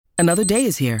Another day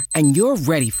is here, and you're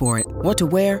ready for it. What to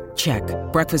wear? Check.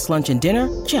 Breakfast, lunch, and dinner?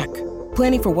 Check.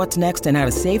 Planning for what's next and how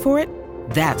to save for it?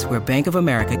 That's where Bank of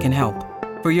America can help.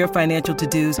 For your financial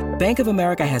to-dos, Bank of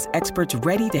America has experts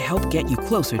ready to help get you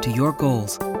closer to your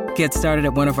goals. Get started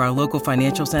at one of our local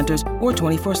financial centers or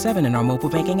 24/7 in our mobile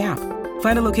banking app.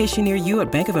 Find a location near you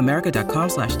at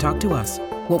bankofamerica.com/talktous.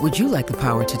 What would you like the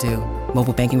power to do?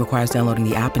 Mobile banking requires downloading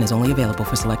the app and is only available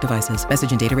for select devices.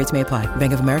 Message and data rates may apply.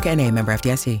 Bank of America N.A., member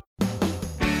FDIC.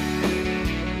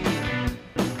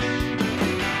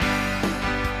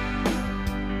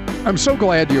 I'm so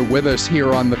glad you're with us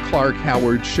here on the Clark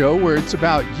Howard Show, where it's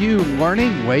about you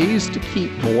learning ways to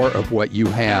keep more of what you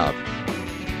have.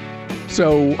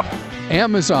 So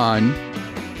Amazon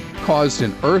caused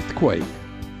an earthquake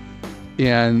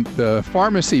in the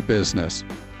pharmacy business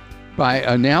by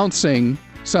announcing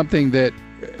something that,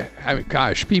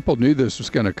 people knew this was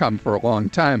going to come for a long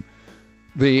time.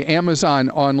 The Amazon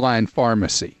online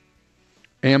pharmacy.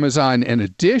 Amazon, in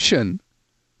addition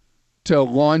to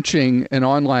launching an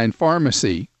online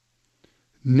pharmacy,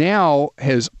 now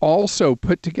has also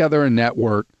put together a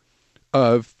network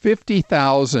of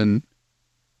 50,000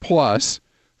 plus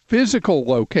physical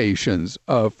locations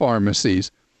of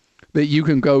pharmacies that you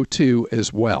can go to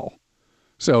as well.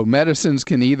 So medicines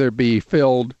can either be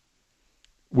filled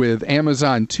with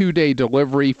Amazon 2-day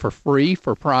delivery for free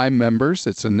for Prime members.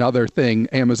 It's another thing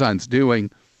Amazon's doing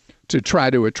to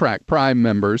try to attract Prime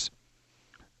members.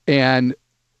 And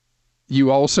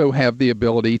you also have the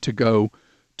ability to go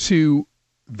to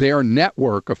their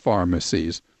network of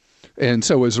pharmacies. And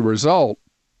so as a result,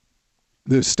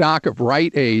 the stock of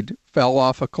Rite Aid fell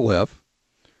off a cliff,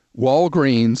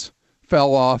 Walgreens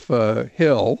fell off a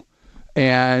hill,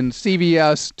 and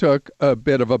CVS took a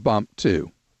bit of a bump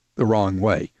too, the wrong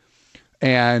way.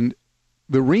 And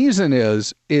the reason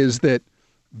is that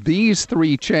these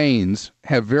three chains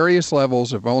have various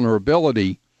levels of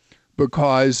vulnerability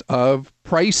because of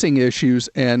pricing issues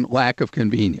and lack of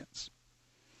convenience.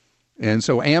 And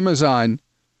so Amazon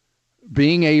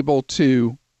being able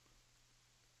to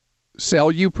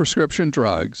sell you prescription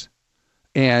drugs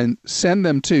and send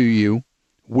them to you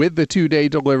with the 2-day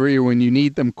delivery, or when you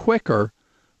need them quicker,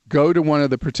 go to one of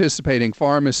the participating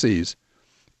pharmacies,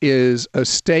 is a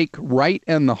stake right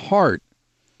in the heart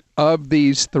of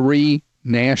these three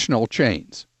national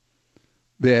chains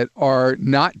that are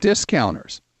not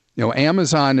discounters. You know,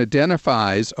 Amazon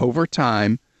identifies over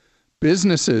time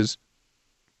businesses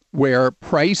where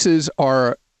prices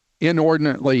are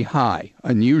inordinately high,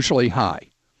 unusually high.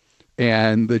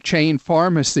 And the chain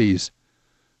pharmacies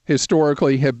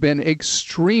historically have been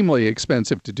extremely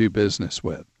expensive to do business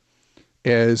with.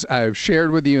 As I've shared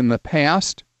with you in the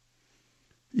past,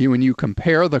 when you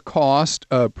compare the cost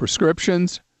of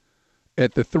prescriptions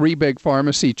at the three big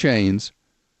pharmacy chains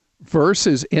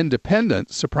versus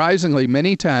independent, surprisingly,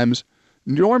 many times,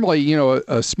 normally,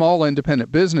 a small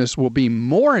independent business will be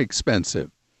more expensive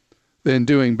than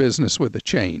doing business with a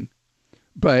chain.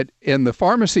 But in the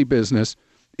pharmacy business,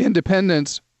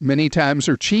 independents many times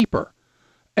are cheaper.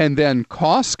 And then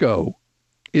Costco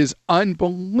is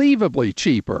unbelievably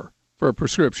cheaper for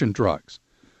prescription drugs.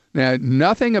 Now,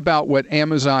 nothing about what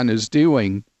Amazon is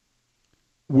doing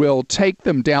will take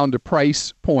them down to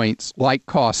price points like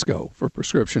Costco for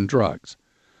prescription drugs.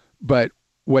 But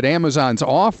what Amazon's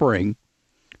offering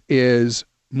is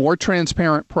more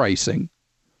transparent pricing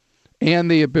and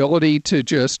the ability to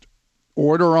just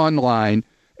order online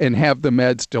and have the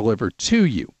meds delivered to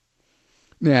you.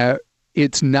 Now,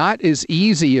 it's not as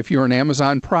easy if you're an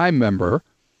Amazon Prime member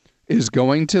is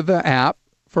going to the app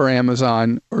for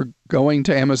Amazon or going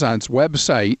to Amazon's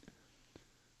website,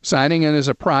 signing in as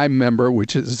a Prime member,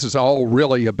 which this is all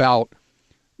really about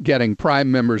getting Prime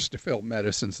members to fill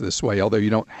medicines this way, although you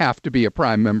don't have to be a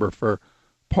Prime member for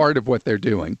part of what they're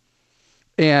doing.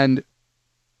 And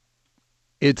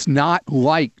it's not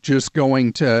like just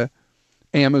going to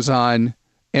Amazon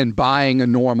and buying a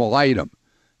normal item.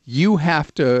 You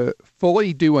have to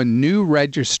fully do a new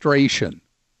registration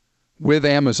with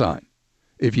Amazon.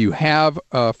 If you have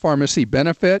a pharmacy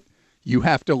benefit, you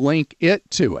have to link it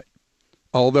to it.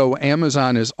 Although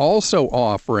Amazon is also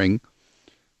offering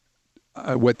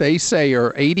what they say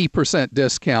are 80%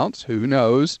 discounts, who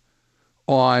knows,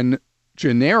 on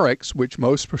generics, which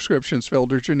most prescriptions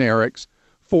filled are generics,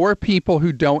 for people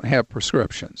who don't have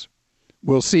prescriptions.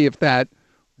 We'll see if that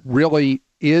really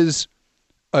is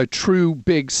a true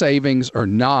big savings or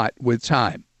not with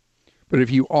time. But if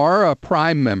you are a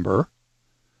Prime member,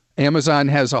 Amazon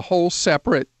has a whole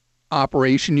separate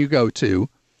operation you go to,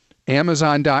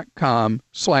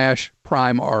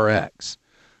 Amazon.com/PrimeRx.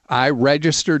 I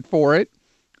registered for it.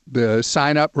 The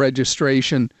sign-up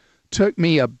registration took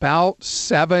me about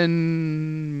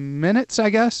 7 minutes, I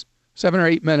guess, 7 or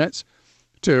 8 minutes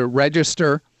to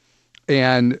register.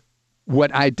 And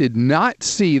what I did not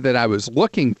see that I was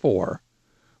looking for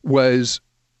was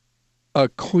a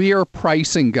clear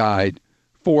pricing guide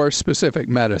for specific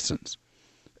medicines.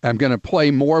 I'm going to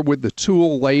play more with the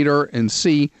tool later and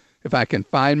see if I can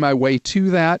find my way to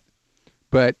that.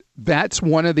 But that's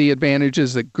one of the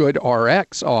advantages that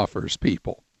GoodRx offers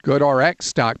people. GoodRx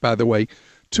stock, by the way,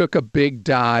 took a big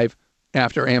dive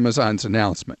after Amazon's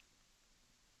announcement.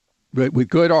 But with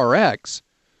GoodRx,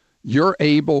 you're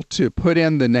able to put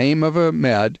in the name of a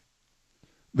med,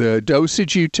 the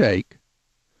dosage you take,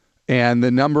 and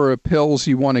the number of pills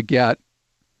you want to get.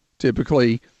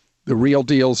 Typically, the real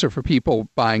deals are for people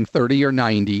buying 30 or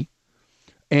 90.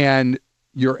 And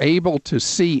you're able to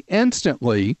see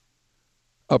instantly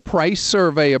a price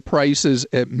survey of prices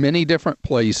at many different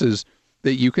places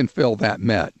that you can fill that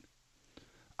med.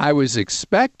 I was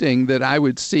expecting that I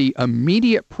would see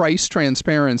immediate price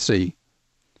transparency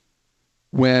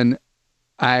when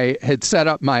I had set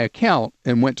up my account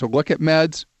and went to look at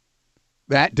meds.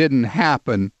 That didn't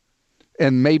happen.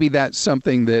 And maybe that's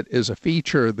something that is a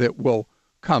feature that will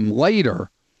come later.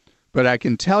 But I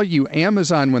can tell you,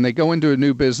 Amazon, when they go into a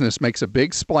new business, makes a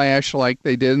big splash like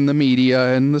they did in the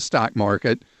media and the stock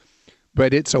market.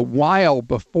 But it's a while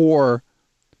before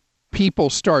people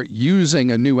start using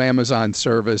a new Amazon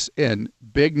service in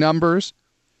big numbers.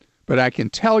 But I can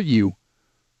tell you,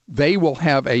 they will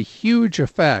have a huge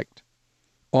effect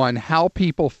on how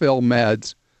people fill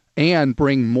meds and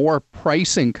bring more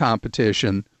pricing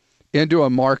competition into a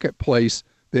marketplace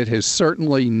that has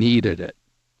certainly needed it.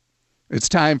 It's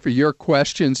time for your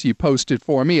questions you posted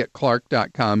for me at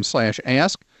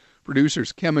clark.com/ask.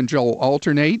 Producers Kim and Joel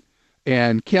alternate.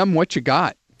 And Kim, what you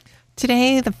got?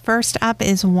 Today, the first up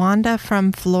is Wanda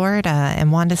from Florida.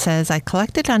 And Wanda says, I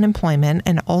collected unemployment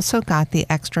and also got the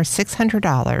extra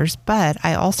 $600, but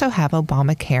I also have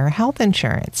Obamacare health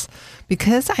insurance.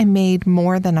 Because I made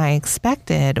more than I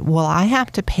expected, will I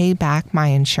have to pay back my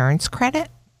insurance credit?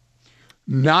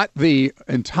 Not the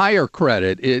entire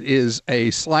credit. It is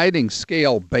a sliding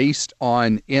scale based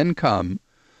on income.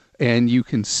 And you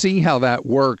can see how that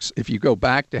works if you go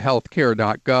back to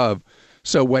healthcare.gov.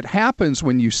 So what happens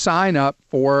when you sign up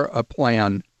for a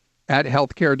plan at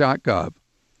healthcare.gov,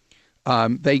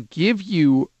 they give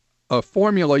you a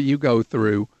formula you go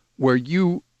through where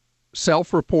you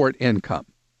self-report income.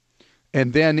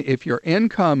 And then if your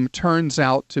income turns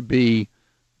out to be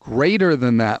greater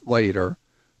than that later,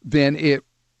 then it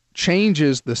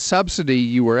changes the subsidy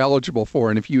you were eligible for.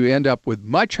 And if you end up with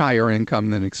much higher income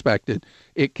than expected,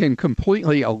 it can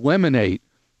completely eliminate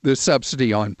the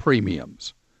subsidy on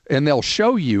premiums. And they'll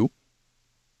show you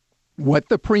what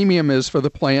the premium is for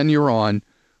the plan you're on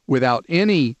without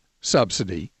any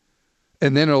subsidy.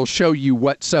 And then it'll show you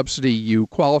what subsidy you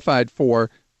qualified for,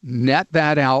 net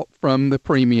that out from the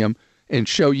premium, and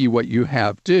show you what you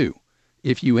have due.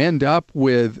 If you end up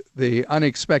with the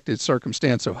unexpected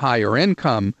circumstance of higher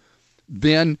income,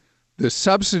 then the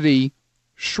subsidy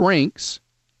shrinks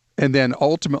and then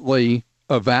ultimately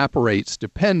evaporates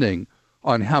depending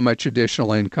on how much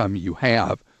additional income you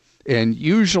have. And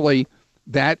usually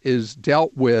that is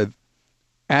dealt with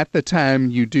at the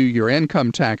time you do your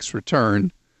income tax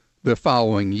return the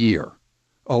following year.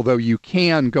 Although you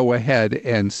can go ahead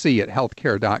and see at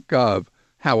healthcare.gov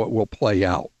how it will play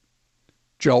out.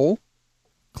 Joel?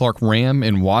 Clark Ram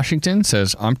in Washington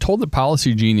says, I'm told that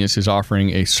Policy Genius is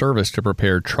offering a service to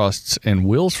prepare trusts and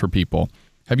wills for people.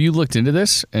 Have you looked into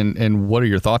this? And what are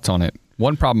your thoughts on it?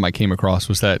 One problem I came across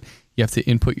was that you have to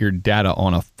input your data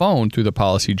on a phone through the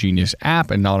Policy Genius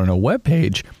app and not on a web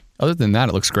page. Other than that,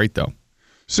 it looks great, though.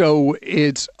 So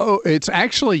it's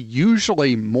actually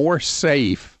usually more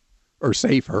safe or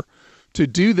safer to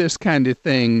do this kind of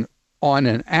thing on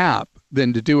an app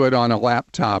than to do it on a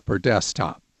laptop or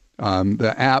desktop.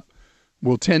 The app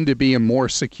will tend to be a more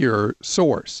secure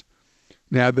source.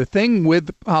 Now, the thing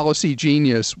with Policy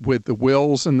Genius, with the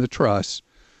wills and the trusts,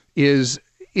 is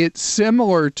it's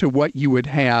similar to what you would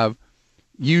have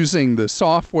using the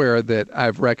software that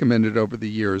I've recommended over the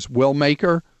years,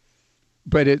 WillMaker,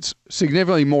 but it's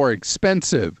significantly more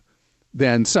expensive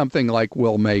than something like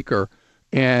WillMaker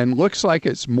and looks like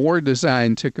it's more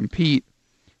designed to compete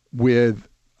with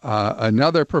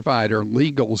another provider,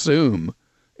 LegalZoom,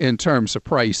 in terms of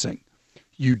pricing.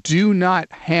 You do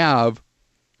not have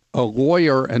a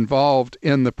lawyer involved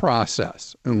in the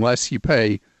process unless you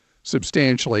pay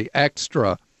substantially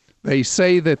extra. They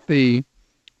say that the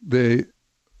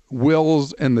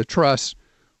wills and the trusts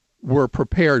were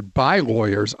prepared by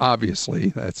lawyers, obviously.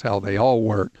 That's how they all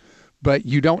work. But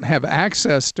you don't have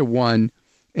access to one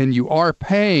and you are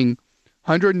paying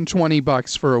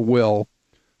 $120 for a will,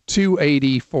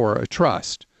 $280 for a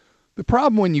trust. The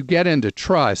problem when you get into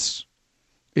trusts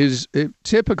is it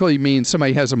typically means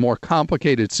somebody has a more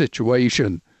complicated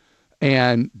situation,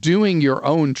 and doing your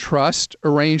own trust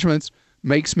arrangements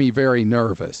makes me very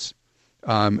nervous.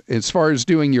 As far as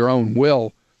doing your own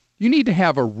will, you need to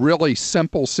have a really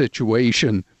simple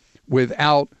situation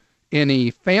without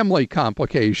any family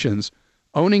complications,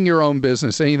 owning your own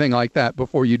business, anything like that,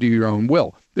 before you do your own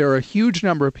will. There are a huge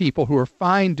number of people who are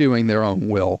fine doing their own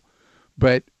will,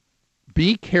 but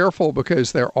be careful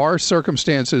because there are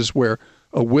circumstances where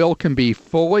a will can be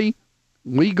fully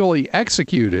legally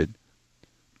executed,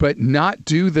 but not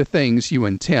do the things you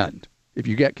intend. If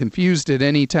you get confused at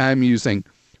any time using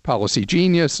Policy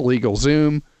Genius,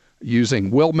 LegalZoom,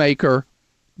 using Willmaker,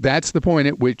 that's the point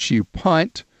at which you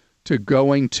punt to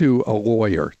going to a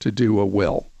lawyer to do a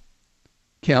will.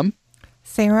 Kim?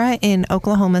 Sarah in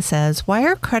Oklahoma says, why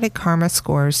are Credit Karma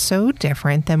scores so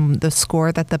different than the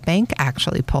score that the bank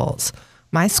actually pulls?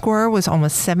 My score was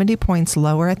almost 70 points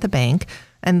lower at the bank,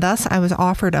 and thus I was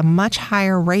offered a much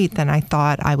higher rate than I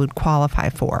thought I would qualify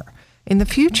for. In the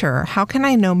future, how can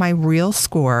I know my real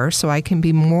score so I can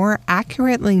be more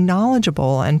accurately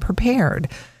knowledgeable and prepared?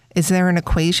 Is there an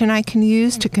equation I can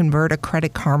use to convert a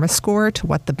Credit Karma score to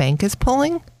what the bank is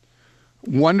pulling?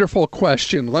 Wonderful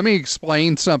question. Let me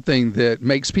explain something that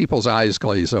makes people's eyes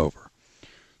glaze over.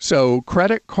 So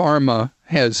Credit Karma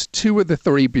has 2 of the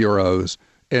 3 bureaus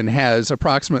and has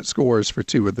approximate scores for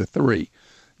 2 of the 3.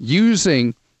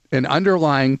 Using an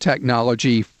underlying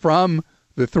technology from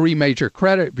the 3 major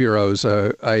credit bureaus,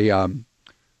 a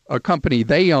company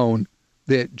they own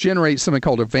that generates something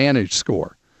called a Vantage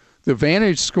score. The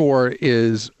Vantage score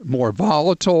is more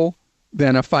volatile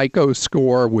than a FICO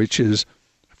score, which is,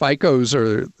 FICOs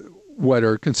are what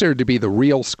are considered to be the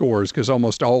real scores because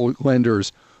almost all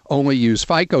lenders only use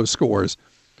FICO scores.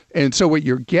 And so what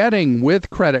you're getting with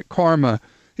Credit Karma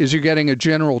is you're getting a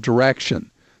general direction.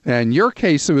 And in your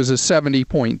case, it was a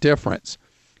 70-point difference.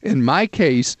 In my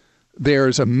case,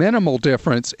 there's a minimal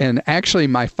difference, and actually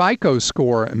my FICO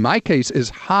score, in my case,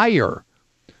 is higher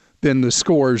than the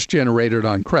scores generated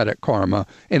on Credit Karma,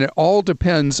 and it all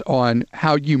depends on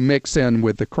how you mix in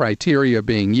with the criteria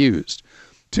being used.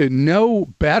 To know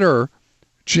better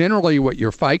generally what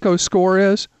your FICO score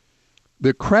is,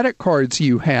 the credit cards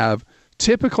you have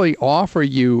typically offer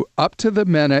you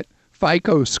up-to-the-minute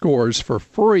FICO scores for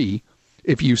free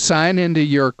if you sign into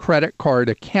your credit card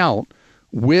account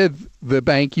with the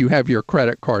bank you have your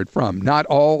credit card from. Not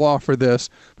all offer this,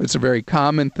 but it's a very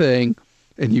common thing,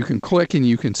 and you can click and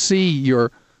you can see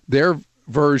their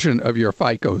version of your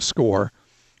FICO score,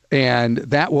 and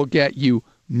that will get you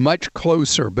much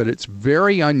closer, but it's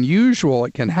very unusual.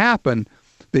 It can happen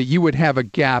that you would have a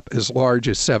gap as large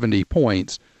as 70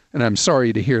 points, and I'm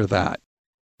sorry to hear that.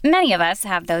 Many of us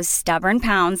have those stubborn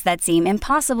pounds that seem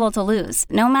impossible to lose,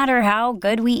 no matter how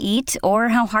good we eat or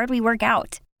how hard we work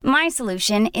out. My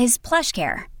solution is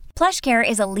PlushCare. PlushCare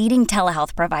is a leading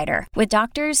telehealth provider with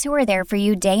doctors who are there for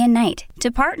you day and night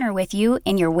to partner with you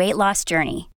in your weight loss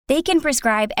journey. They can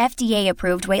prescribe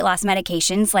FDA-approved weight loss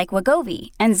medications like Wegovy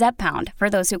and Zepbound for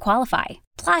those who qualify.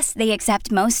 Plus, they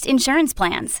accept most insurance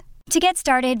plans. To get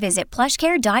started, visit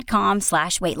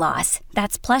plushcare.com/weightloss.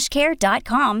 That's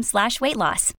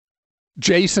plushcare.com/weightloss.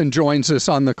 Jason joins us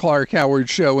on the Clark Howard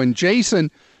Show. And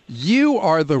Jason, you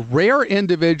are the rare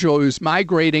individual who's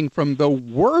migrating from the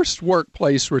worst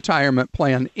workplace retirement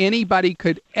plan anybody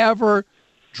could ever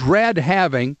dread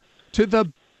having to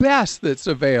the best that's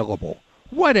available.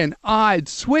 What an odd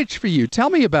switch for you. Tell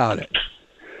me about it.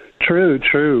 True.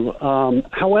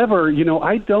 However,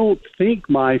 I don't think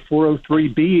my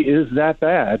 403B is that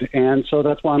bad, and so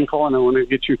that's why I'm calling. I want to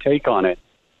get your take on it.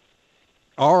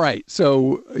 All right.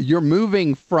 So you're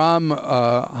moving from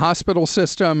a hospital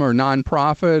system or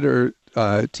nonprofit or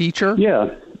teacher? Yeah.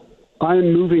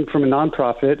 I'm moving from a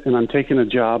nonprofit, and I'm taking a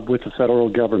job with the federal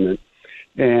government.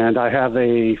 And I have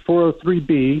a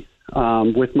 403B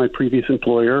with my previous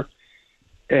employer,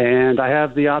 and I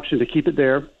have the option to keep it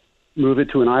there, move it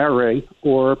to an IRA,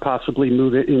 or possibly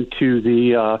move it into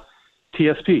the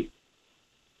TSP.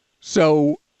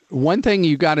 So one thing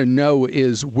you got to know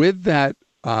is with that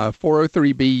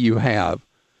 403B you have,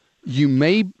 you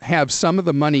may have some of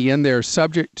the money in there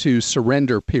subject to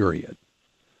surrender period.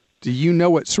 Do you know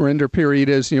what surrender period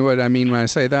is? You know what I mean when I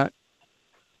say that?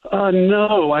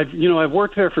 No, I've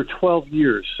worked there for 12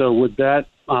 years. So would that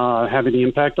have any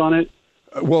impact on it?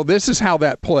 Well, this is how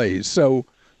that plays. So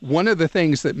one of the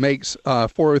things that makes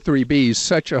 403Bs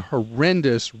such a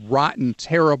horrendous, rotten,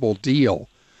 terrible deal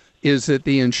is that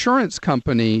the insurance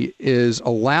company is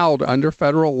allowed under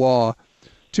federal law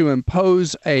to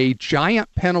impose a giant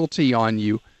penalty on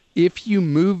you if you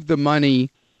move the money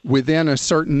within a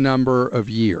certain number of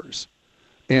years.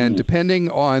 And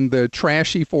depending on the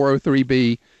trashy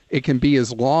 403B, it can be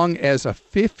as long as a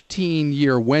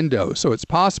 15-year window. So it's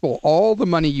possible all the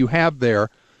money you have there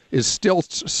is still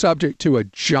subject to a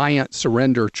giant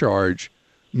surrender charge,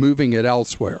 moving it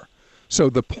elsewhere. So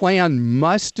the plan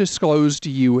must disclose to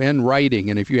you in writing,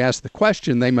 and if you ask the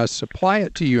question, they must supply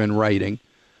it to you in writing,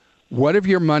 what of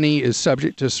your money is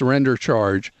subject to surrender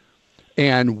charge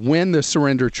and when the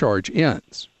surrender charge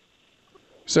ends.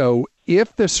 So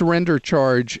if the surrender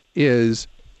charge is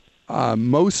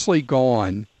mostly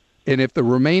gone, and if the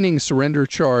remaining surrender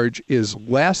charge is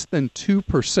less than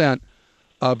 2%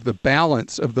 of the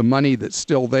balance of the money that's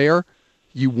still there,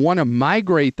 you want to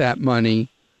migrate that money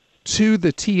to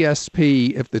the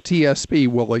TSP if the TSP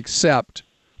will accept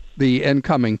the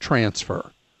incoming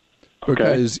transfer.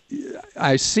 Because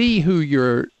I see who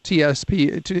your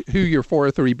TSP, who your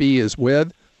 403B is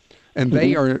with, and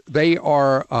they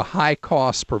are a high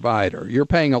cost provider. You're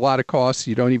paying a lot of costs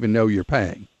you don't even know you're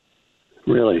paying.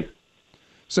 Really?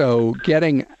 So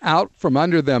getting out from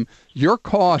under them, your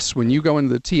costs when you go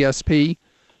into the TSP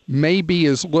may be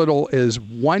as little as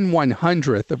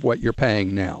 1/100th of what you're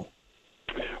paying now.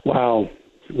 Wow.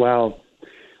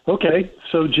 Okay,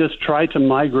 so just try to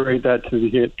migrate that to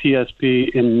the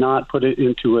TSP and not put it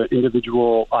into an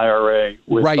individual IRA.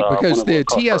 Right, because the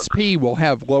TSP will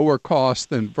have lower costs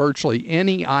than virtually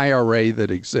any IRA that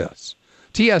exists.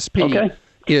 TSP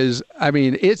is,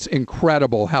 it's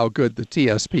incredible how good the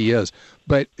TSP is,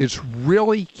 but it's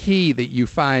really key that you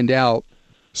find out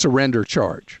surrender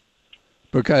charge.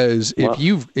 Because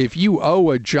if you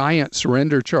owe a giant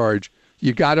surrender charge,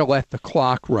 you got to let the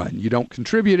clock run. You don't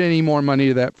contribute any more money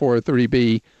to that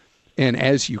 403B, and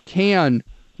as you can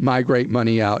migrate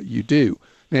money out, you do.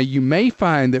 Now, you may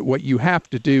find that what you have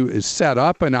to do is set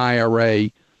up an IRA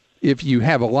if you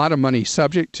have a lot of money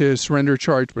subject to surrender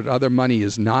charge, but other money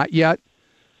is not yet,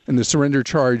 and the surrender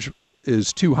charge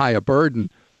is too high a burden,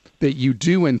 that you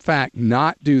do, in fact,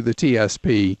 not do the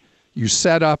TSP. You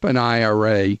set up an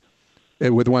IRA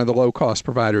with one of the low-cost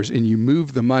providers, and you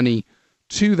move the money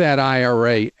to that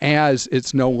IRA as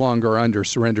it's no longer under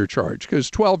surrender charge.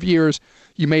 Because 12 years,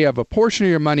 you may have a portion of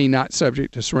your money not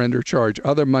subject to surrender charge.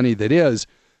 Other money that is,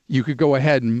 you could go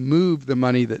ahead and move the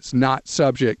money that's not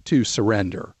subject to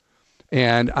surrender.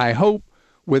 And I hope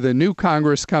with a new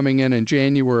Congress coming in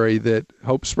January, that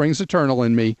hope springs eternal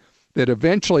in me, that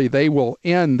eventually they will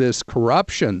end this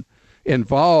corruption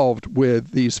involved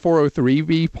with these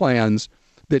 403B plans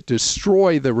that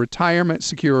destroy the retirement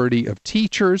security of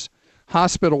teachers,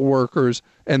 hospital workers,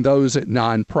 and those at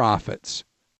nonprofits.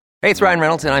 Hey, it's Ryan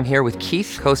Reynolds, and I'm here with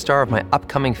Keith, co-star of my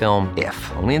upcoming film,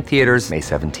 If, only in theaters May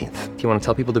 17th. Do you want to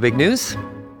tell people the big news?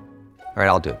 All right,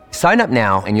 I'll do it. Sign up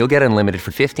now and you'll get unlimited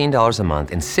for $15 a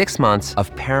month and 6 months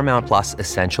of Paramount Plus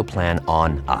Essential Plan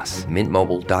on us.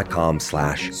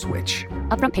 MintMobile.com/switch.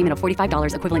 Upfront payment of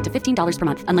 $45 equivalent to $15 per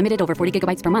month. Unlimited over 40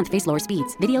 gigabytes per month. Face lower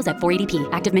speeds. Videos at 480p.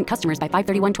 Active Mint customers by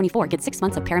 531.24 get 6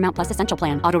 months of Paramount Plus Essential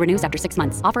Plan. Auto renews after 6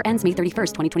 months. Offer ends May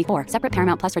 31st, 2024. Separate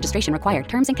Paramount Plus registration required.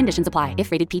 Terms and conditions apply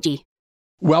if rated PG.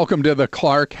 Welcome to the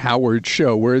Clark Howard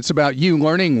Show, where it's about you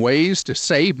learning ways to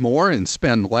save more and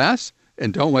spend less.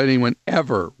 And don't let anyone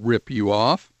ever rip you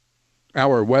off.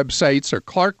 Our websites are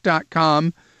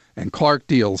clark.com and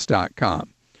clarkdeals.com.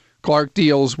 Clark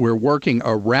Deals, we're working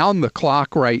around the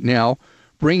clock right now,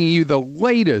 bringing you the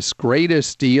latest,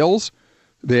 greatest deals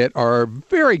that are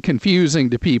very confusing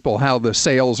to people how the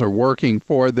sales are working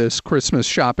for this Christmas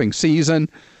shopping season.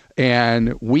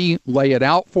 And we lay it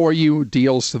out for you,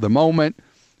 deals to the moment,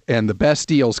 and the best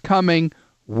deals coming,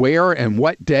 where and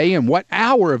what day and what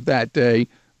hour of that day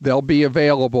they'll be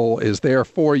available is there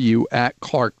for you at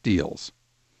Clark Deals.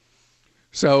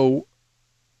 So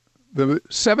the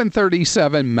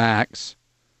 737 Max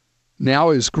now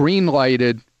is green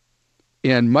lighted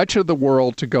in much of the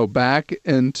world to go back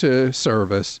into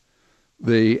service.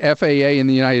 The FAA in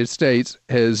the United States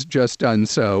has just done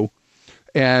so.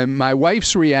 And my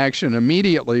wife's reaction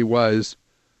immediately was,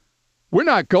 "We're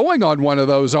not going on one of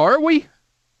those, are we?"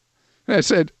 And I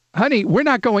said, "Honey, we're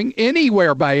not going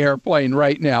anywhere by airplane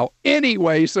right now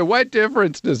anyway, so what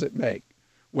difference does it make?"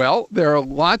 Well, there are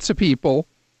lots of people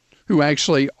who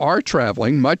actually are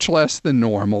traveling, much less than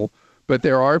normal, but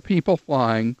there are people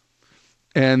flying,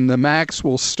 and the MAX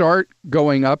will start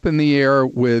going up in the air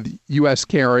with U.S.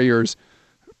 carriers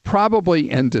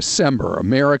probably in December.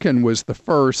 American was the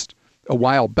first a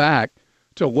while back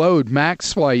to load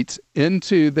MAX flights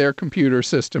into their computer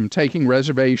system, taking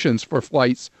reservations for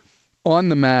flights on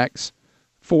the MAX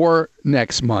for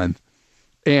next month.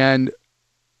 And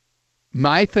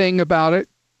My thing about it,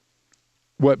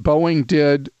 what Boeing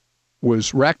did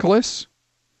was reckless,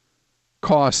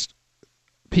 cost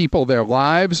people their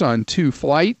lives on 2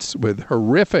 flights with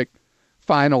horrific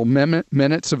final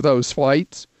minutes of those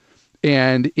flights,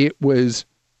 and it was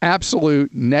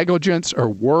absolute negligence or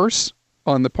worse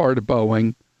on the part of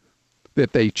Boeing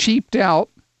that they cheaped out,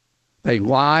 they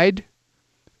lied,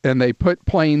 and they put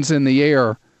planes in the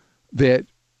air that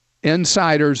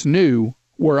insiders knew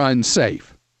were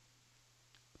unsafe.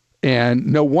 And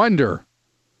no wonder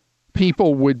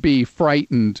people would be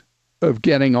frightened of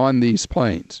getting on these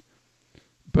planes.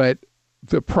 But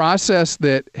the process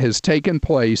that has taken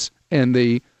place and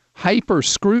the hyper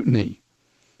scrutiny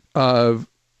of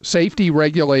safety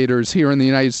regulators here in the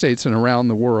United States and around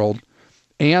the world,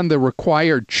 and the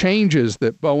required changes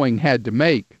that Boeing had to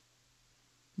make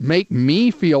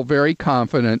me feel very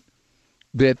confident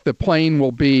that the plane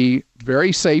will be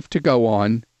very safe to go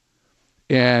on.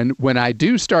 And when I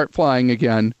do start flying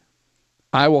again,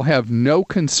 I will have no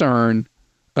concern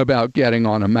about getting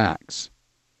on a Max.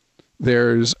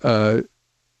 There's a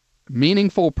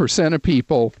meaningful percent of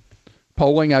people,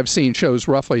 polling I've seen shows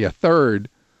roughly a third,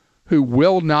 who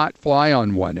will not fly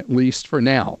on one, at least for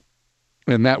now.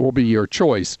 And that will be your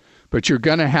choice. But you're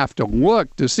going to have to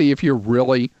look to see if you're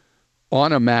really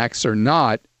on a Max or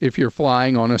not if you're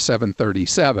flying on a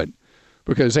 737.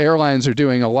 Because airlines are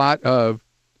doing a lot of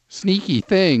sneaky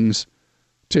things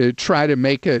to try to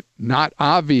make it not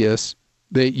obvious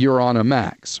that you're on a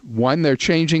Max. One, they're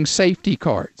changing safety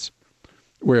cards,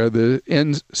 where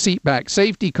the seat back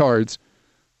safety cards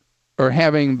are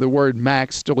having the word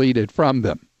Max deleted from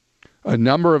them. A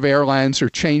number of airlines are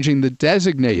changing the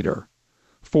designator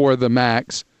for the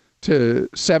Max to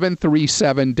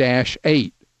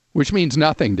 737-8, which means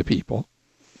nothing to people.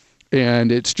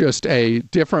 And it's just a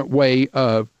different way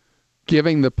of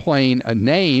giving the plane a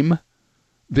name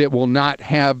that will not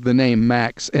have the name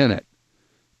Max in it.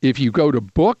 If you go to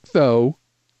book, though,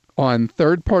 on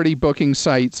third-party booking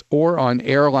sites or on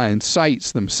airline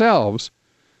sites themselves,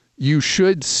 you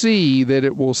should see that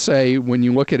it will say, when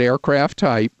you look at aircraft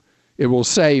type, it will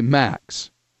say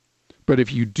Max. But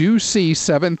if you do see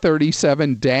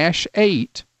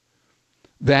 737-8,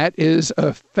 that is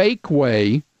a fake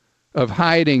way of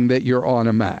hiding that you're on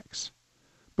a Max.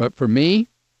 But for me,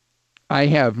 I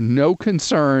have no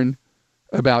concern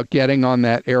about getting on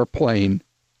that airplane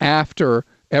after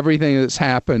everything that's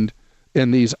happened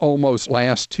in these almost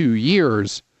last 2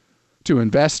 years to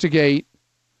investigate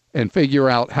and figure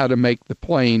out how to make the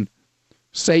plane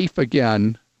safe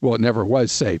again. Well, it never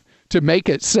was safe. To make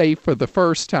it safe for the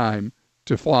first time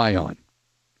to fly on.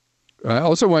 I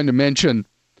also wanted to mention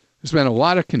there's been a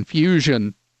lot of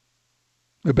confusion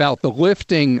about the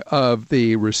lifting of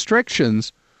the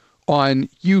restrictions on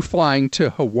you flying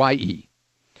to Hawaii.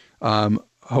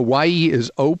 Hawaii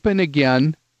is open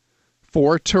again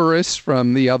for tourists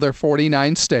from the other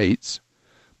 49 states,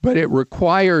 but it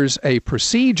requires a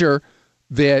procedure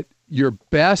that your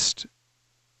best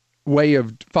way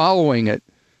of following it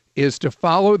is to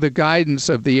follow the guidance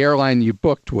of the airline you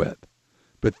booked with.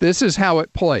 But this is how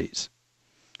it plays,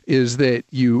 is that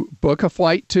you book a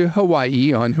flight to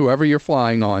Hawaii on whoever you're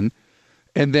flying on,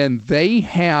 and then they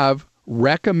have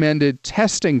recommended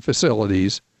testing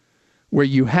facilities where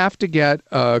you have to get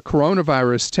a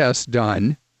coronavirus test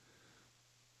done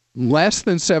less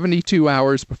than 72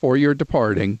 hours before you're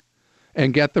departing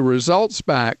and get the results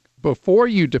back before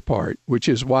you depart, which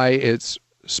is why it's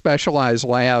specialized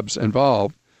labs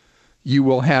involved. You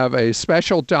will have a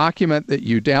special document that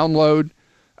you download.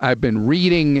 I've been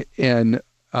reading in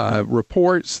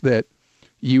reports that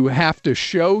you have to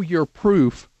show your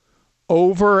proof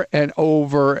over and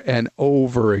over and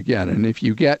over again. And if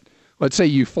you get, let's say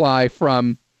you fly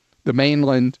from the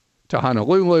mainland to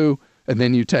Honolulu, and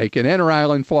then you take an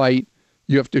inter-island flight,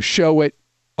 you have to show it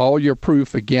all your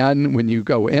proof again when you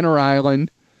go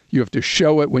inter-island. You have to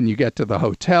show it when you get to the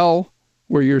hotel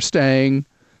where you're staying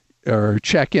or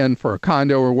check in for a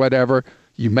condo or whatever.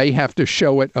 You may have to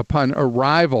show it upon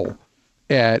arrival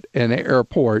at an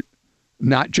airport,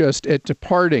 not just at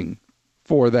departing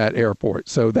for that airport.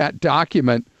 So that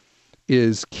document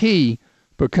is key,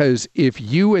 because if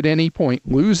you at any point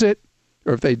lose it,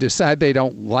 or if they decide they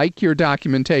don't like your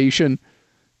documentation,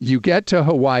 you get to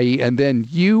Hawaii and then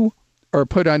you are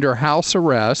put under house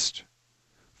arrest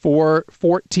for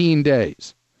 14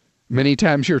 days. Many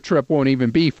times your trip won't even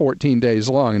be 14 days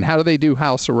long. And how do they do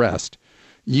house arrest?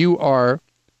 You are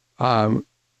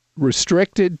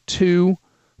restricted to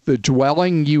the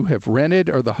dwelling you have rented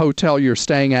or the hotel you're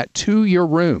staying at, to your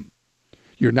room.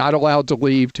 You're not allowed to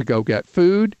leave to go get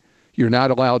food. You're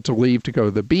not allowed to leave to go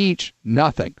to the beach,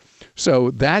 nothing.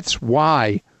 So that's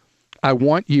why I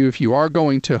want you, if you are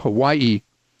going to Hawaii,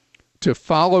 to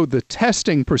follow the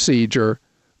testing procedure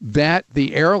that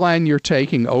the airline you're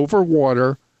taking over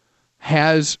water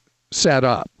has set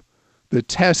up. The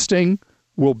testing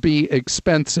will be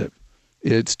expensive.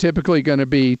 It's typically going to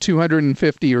be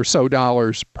 $250 or so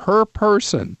per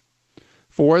person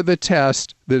for the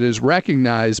test that is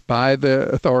recognized by the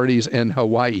authorities in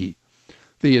Hawaii.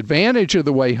 The advantage of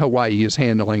the way Hawaii is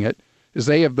handling it is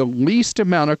they have the least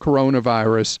amount of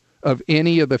coronavirus of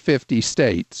any of the 50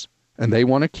 states, and they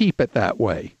want to keep it that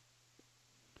way.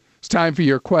 It's time for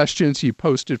your questions you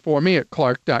posted for me at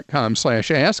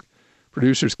clark.com/ask.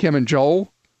 Producers Kim and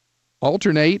Joel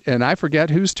alternate, and I forget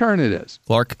whose turn it is.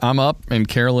 Clark, I'm up, and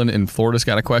Carolyn in Florida's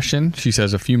got a question. She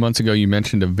says, a few months ago you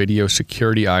mentioned a video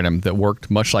security item that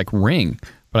worked much like Ring,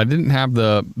 but it didn't have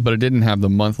the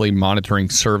monthly monitoring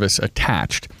service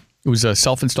attached. It was a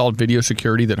self-installed video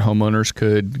security that homeowners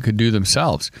could do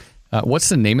themselves. What's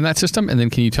the name of that system? And then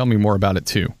can you tell me more about it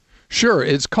too? Sure.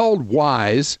 It's called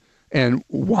Wise, and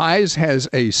Wise has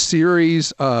a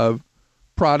series of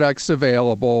products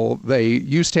available. They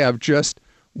used to have just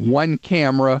one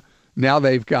camera. Now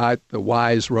they've got the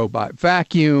Wise Robot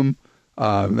Vacuum.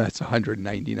 That's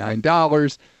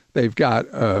 $199. They've got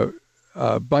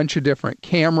a bunch of different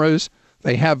cameras.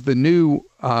 They have the new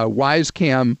Wise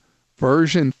Cam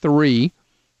version 3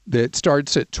 that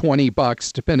starts at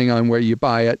 $20 depending on where you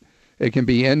buy it. It can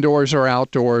be indoors or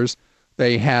outdoors.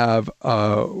 They have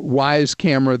a Wise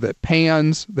camera that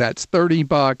pans. That's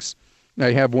 $30.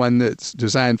 They have one that's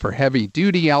designed for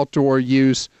heavy-duty outdoor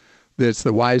use. That's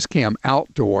the Wise Cam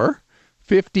Outdoor,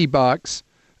 $50.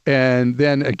 And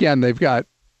then, again, they've got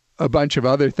a bunch of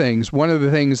other things. One of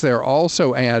the things they're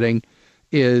also adding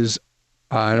is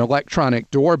an electronic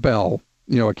doorbell,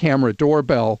 a camera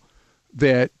doorbell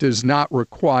that does not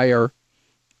require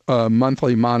a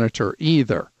monthly monitor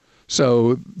either.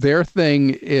 So their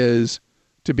thing is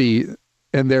to be,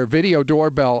 and their video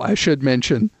doorbell, I should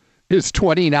mention, is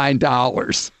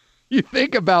 $29. You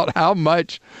think about how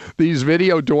much these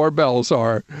video doorbells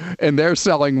are, and they're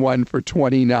selling one for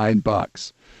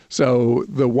 $29. So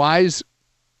the Wise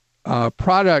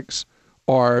products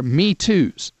are Me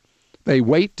Too's. They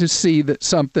wait to see that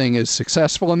something is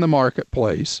successful in the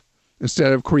marketplace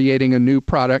instead of creating a new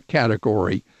product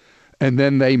category, and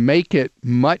then they make it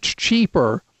much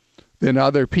cheaper than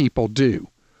other people do.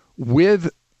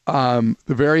 With the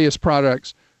various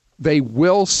products, they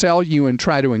will sell you and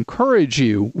try to encourage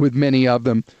you, with many of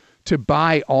them, to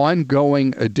buy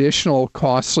ongoing additional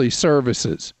costly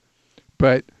services.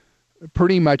 But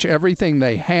pretty much everything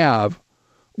they have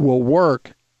will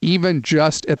work even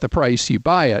just at the price you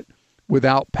buy it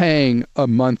without paying a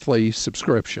monthly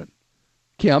subscription.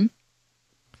 Kim?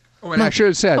 Oh, and I should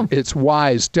have said it's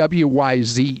Wise,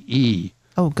 WYZE.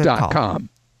 Good .com.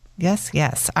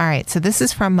 Yes. All right. So this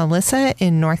is from Melissa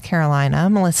in North Carolina.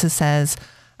 Melissa says,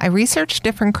 I researched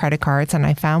different credit cards and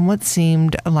I found what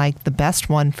seemed like the best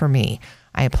one for me.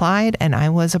 I applied and I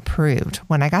was approved.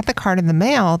 When I got the card in the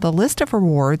mail, the list of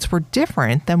rewards were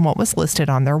different than what was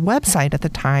listed on their website at the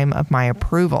time of my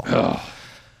approval.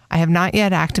 I have not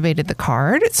yet activated the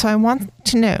card, so I want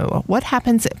to know what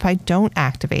happens if I don't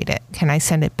activate it. Can I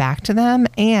send it back to them?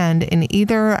 And in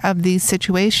either of these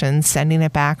situations, sending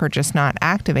it back or just not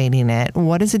activating it,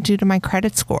 what does it do to my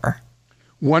credit score?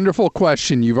 Wonderful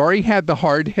question. You've already had the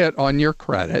hard hit on your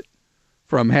credit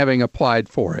from having applied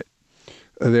for it.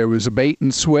 There was a bait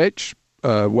and switch.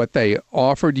 What they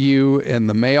offered you in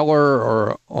the mailer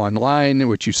or online,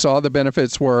 which you saw the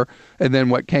benefits were, and then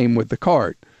what came with the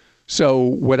card. So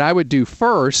what I would do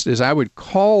first is I would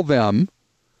call them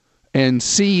and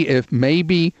see if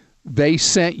maybe they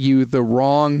sent you the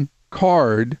wrong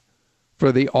card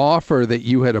for the offer that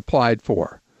you had applied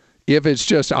for. If it's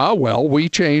just, we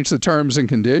change the terms and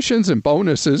conditions and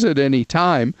bonuses at any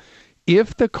time.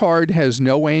 If the card has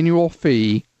no annual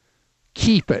fee,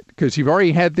 keep it, because you've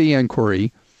already had the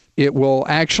inquiry. It will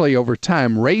actually, over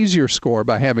time, raise your score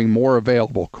by having more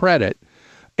available credit,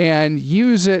 and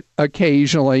use it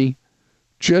occasionally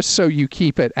just so you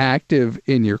keep it active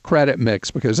in your credit mix,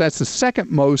 because that's the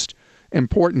second most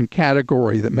important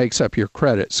category that makes up your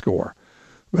credit score.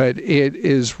 But it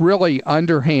is really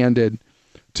underhanded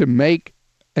to make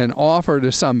an offer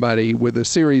to somebody with a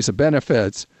series of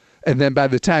benefits, and then by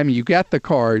the time you get the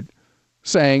card,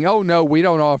 saying, oh, no, we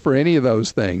don't offer any of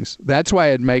those things. That's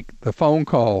why I'd make the phone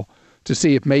call to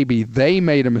see if maybe they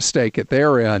made a mistake at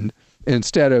their end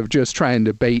instead of just trying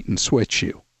to bait and switch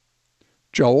you.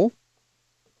 Joel?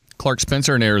 Clark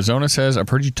Spencer in Arizona says, I've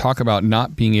heard you talk about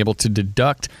not being able to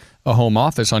deduct a home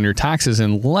office on your taxes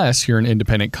unless you're an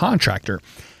independent contractor.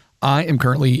 I am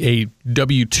currently a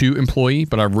W-2 employee,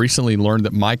 but I've recently learned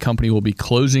that my company will be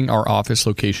closing our office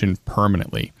location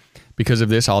permanently. Because of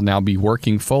this, I'll now be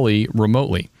working fully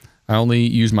remotely. I only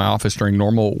use my office during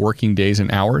normal working days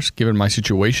and hours. Given my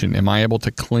situation, am I able to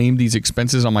claim these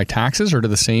expenses on my taxes, or do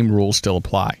the same rules still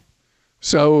apply?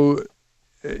 So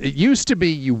it used to be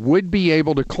you would be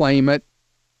able to claim it.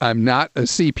 I'm not a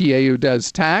CPA who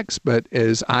does tax, but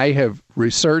as I have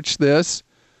researched this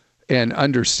and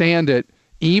understand it,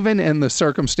 even in the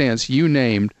circumstance you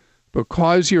named,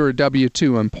 because you're a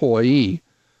W-2 employee,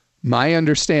 my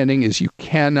understanding is you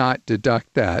cannot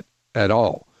deduct that at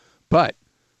all. But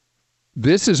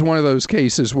this is one of those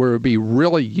cases where it would be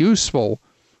really useful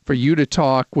for you to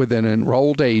talk with an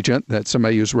enrolled agent, that's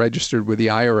somebody who's registered with the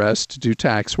IRS to do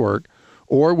tax work,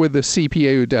 or with the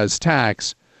CPA who does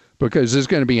tax, because there's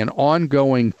going to be an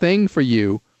ongoing thing for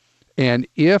you. And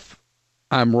if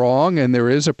I'm wrong and there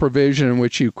is a provision in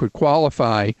which you could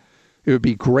qualify, it would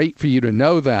be great for you to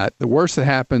know that. The worst that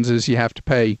happens is you have to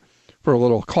pay for a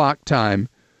little clock time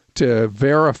to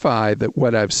verify that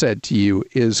what I've said to you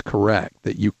is correct,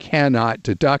 that you cannot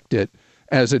deduct it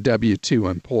as a W-2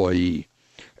 employee.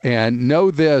 And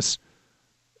know this,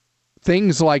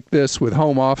 things like this with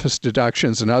home office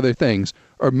deductions and other things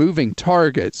are moving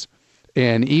targets.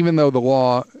 And even though the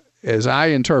law, as I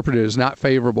interpret it, is not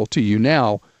favorable to you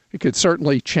now, it could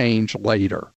certainly change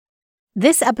later.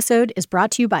 This episode is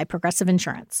brought to you by Progressive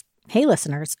Insurance. Hey,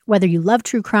 listeners, whether you love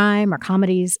true crime or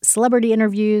comedies, celebrity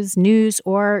interviews, news,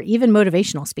 or even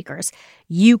motivational speakers,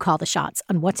 you call the shots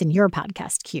on what's in your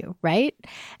podcast queue, right?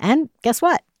 And guess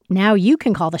what? Now you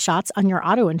can call the shots on your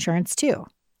auto insurance, too.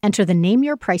 Enter the Name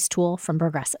Your Price tool from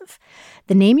Progressive.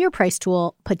 The Name Your Price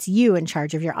tool puts you in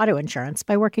charge of your auto insurance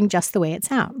by working just the way it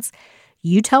sounds.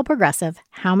 You tell Progressive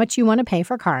how much you want to pay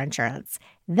for car insurance.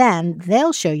 Then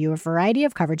they'll show you a variety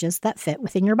of coverages that fit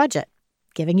within your budget,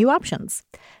 giving you options.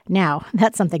 Now,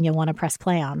 that's something you'll want to press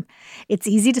play on. It's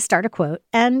easy to start a quote,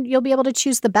 and you'll be able to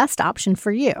choose the best option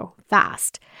for you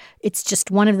fast. It's just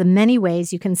one of the many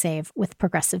ways you can save with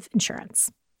Progressive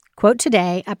Insurance. Quote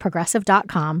today at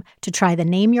Progressive.com to try the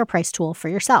Name Your Price tool for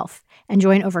yourself and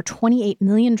join over 28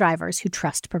 million drivers who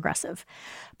trust Progressive.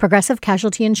 Progressive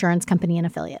Casualty Insurance Company and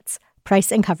Affiliates.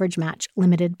 Price and coverage match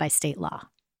limited by state law.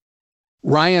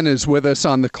 Ryan is with us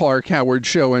on the Clark Howard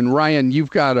Show. And Ryan,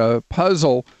 you've got a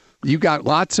puzzle. You've got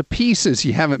lots of pieces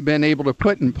you haven't been able to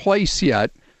put in place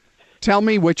yet. Tell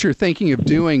me what you're thinking of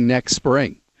doing next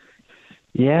spring.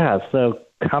 Yeah, so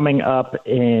coming up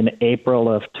in April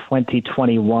of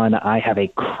 2021, I have a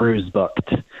cruise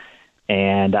booked,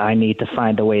 and I need to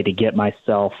find a way to get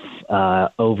myself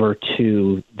over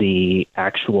to the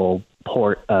actual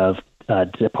port of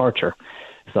departure.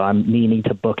 So I'm needing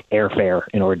to book airfare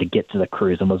in order to get to the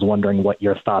cruise, and was wondering what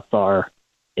your thoughts are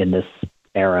in this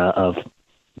era of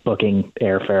booking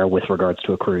airfare with regards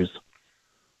to a cruise.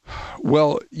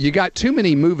 Well, you got too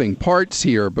many moving parts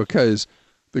here, because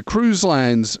the cruise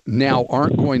lines now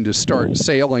aren't going to start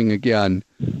sailing again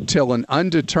till an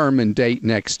undetermined date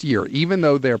next year. Even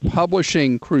though they're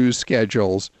publishing cruise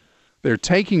schedules, they're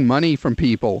taking money from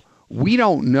people. We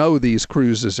don't know these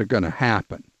cruises are going to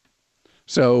happen.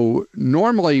 So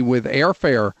normally with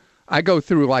airfare, I go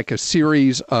through like a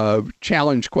series of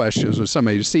challenge questions with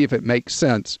somebody to see if it makes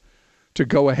sense to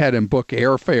go ahead and book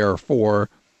airfare for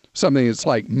something that's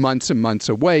like months and months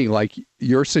away, like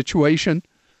your situation.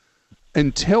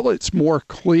 Until it's more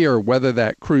clear whether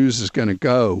that cruise is going to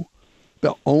go,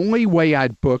 the only way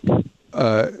I'd book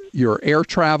your air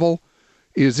travel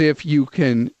is if you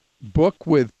can book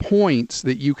with points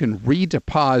that you can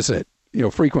redeposit,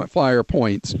 frequent flyer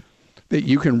points that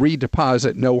you can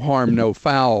redeposit, no harm, no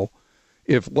foul.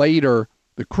 If later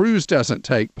the cruise doesn't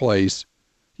take place,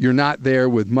 you're not there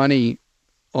with money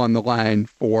on the line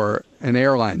for an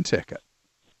airline ticket.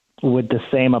 Would the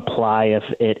same apply if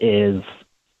it is,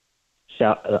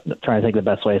 trying to think the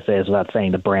best way to say it without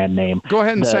saying the brand name? Go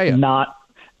ahead and say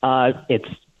it. It's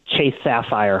Chase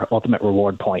Sapphire Ultimate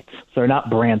Reward Points. So they're not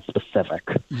brand specific.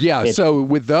 Yeah, so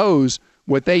with those,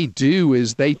 what they do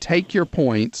is they take your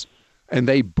points and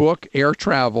they book air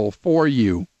travel for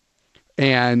you.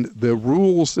 And the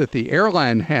rules that the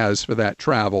airline has for that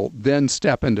travel then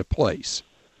step into place.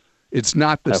 It's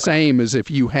not the same as if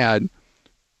you had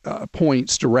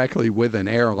points directly with an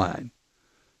airline.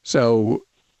 So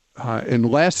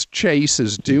unless Chase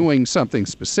is doing something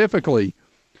specifically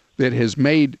that has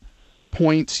made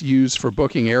points used for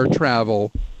booking air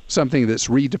travel something that's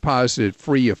redeposited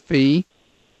free of fee,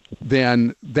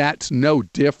 then that's no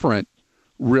different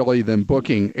really than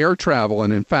booking air travel.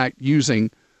 And in fact, using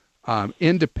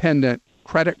independent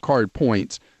credit card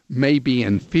points may be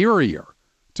inferior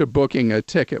to booking a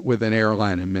ticket with an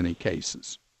airline in many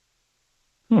cases.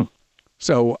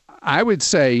 So I would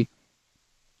say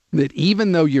that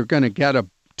even though you're going to get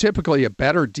typically a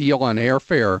better deal on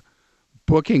airfare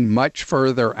booking much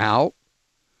further out,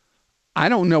 I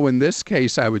don't know in this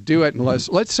case I would do it unless,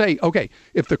 let's say, okay,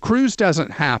 if the cruise doesn't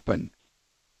happen,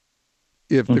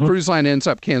 if the cruise line ends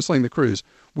up canceling the cruise,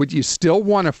 would you still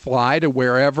want to fly to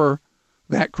wherever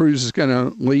that cruise is going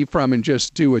to leave from and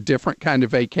just do a different kind of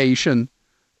vacation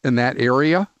in that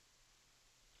area?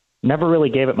 Never really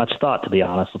gave it much thought, to be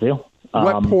honest with you.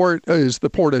 What port is the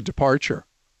port of departure?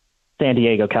 San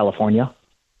Diego, California.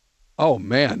 Oh,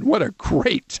 man, what a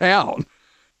great town.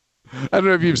 I don't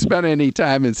know if you've spent any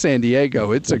time in San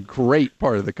Diego. It's a great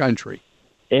part of the country.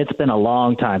 It's been a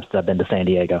long time since I've been to San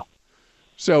Diego.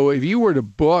 So if you were to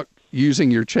book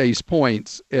using your Chase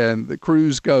points and the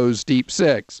cruise goes deep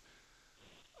six,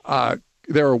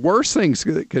 there are worse things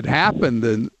that could happen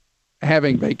than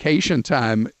having vacation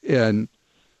time in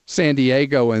San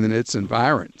Diego and its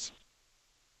environs.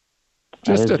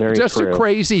 Just a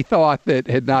crazy thought that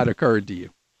had not occurred to you.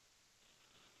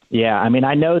 Yeah, I mean,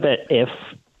 I know that if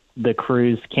the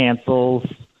cruise cancels,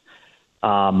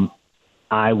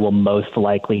 I will most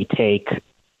likely take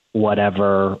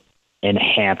whatever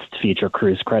enhanced future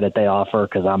cruise credit they offer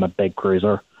because I'm a big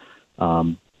cruiser.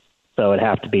 So it'd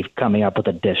have to be coming up with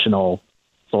additional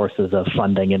sources of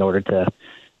funding in order to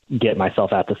get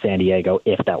myself out to San Diego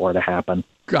if that were to happen.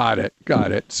 Got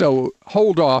it. So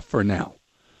hold off for now.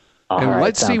 And right,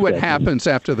 let's see what happens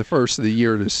after the first of the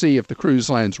year to see if the cruise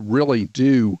lines really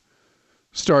do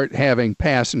start having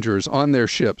passengers on their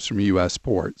ships from U.S.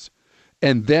 ports,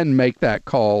 and then make that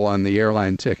call on the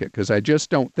airline ticket, because I just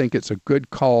don't think it's a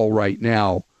good call right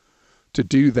now to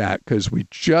do that, because we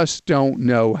just don't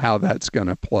know how that's going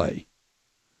to play.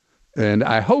 And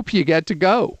I hope you get to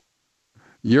go.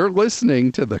 You're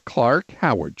listening to The Clark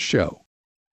Howard Show.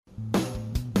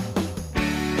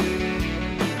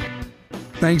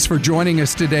 Thanks for joining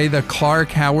us today. The Clark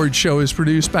Howard Show is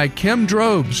produced by Kim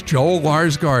Drobes, Joel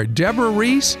Larsgaard, Deborah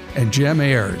Reese, and Jim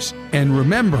Ayers. And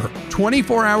remember,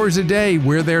 24 hours a day,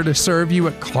 we're there to serve you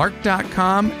at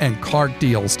Clark.com and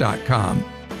ClarkDeals.com.